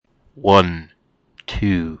1,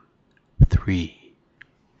 2, 3.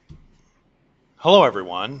 Hello,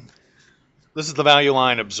 everyone. This is the Value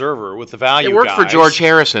Line Observer with the Value It worked Guys. for George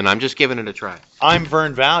Harrison. I'm just giving it a try. I'm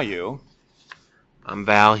Vern Value. I'm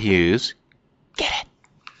Val Hughes. Get it.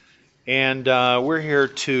 And we're here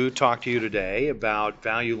to talk to you today about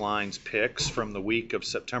Value Line's picks from the week of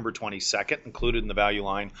September 22nd, included in the Value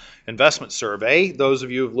Line Investment Survey. Those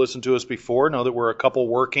of you who have listened to us before know that we're a couple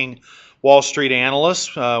working Wall Street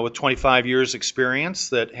analysts with 25 years experience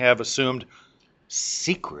that have assumed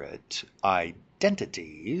secret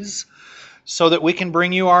identities so that we can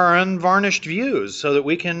bring you our unvarnished views, so that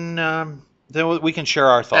we can share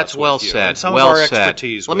our thoughts. That's well with you said. and some well of our said.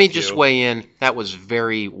 expertise. Let me with just you. weigh in. That was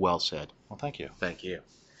very well said. Well, thank you. Thank you.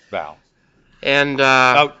 Val. And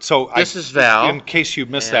This is Val. In case you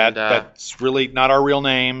missed And, that's really not our real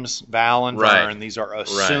names, Val and Right. Vern. These are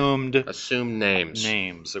assumed names.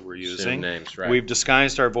 names that we're using. Assumed names, right. We've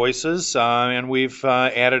disguised our voices, and we've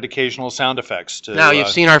added occasional sound effects to. Now, you've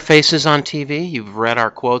seen our faces on TV, you've read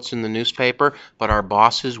our quotes in the newspaper, but our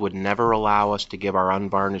bosses would never allow us to give our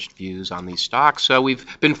unvarnished views on these stocks, so we've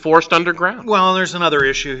been forced underground. Well, there's another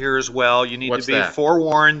issue here as well. You need What's to be that?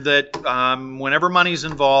 forewarned that whenever money's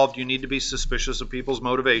involved, you need to be suspicious of people's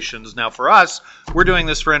motivations. Now, for us, we're doing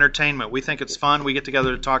this for entertainment. We think it's fun. We get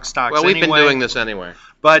together to talk stocks Well, we've anyway. been doing this anyway.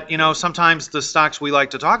 But, sometimes the stocks we like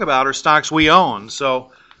to talk about are stocks we own.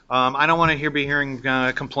 So I don't want to be hearing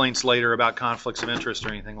complaints later about conflicts of interest or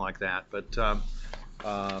anything like that. But,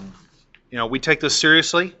 we take this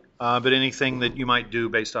seriously. But anything that you might do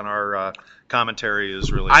based on our commentary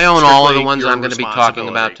is really I own all of the strictly ones your I'm going to be talking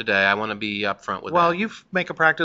about responsibility. today. I want to be upfront with that. Well, you make a practice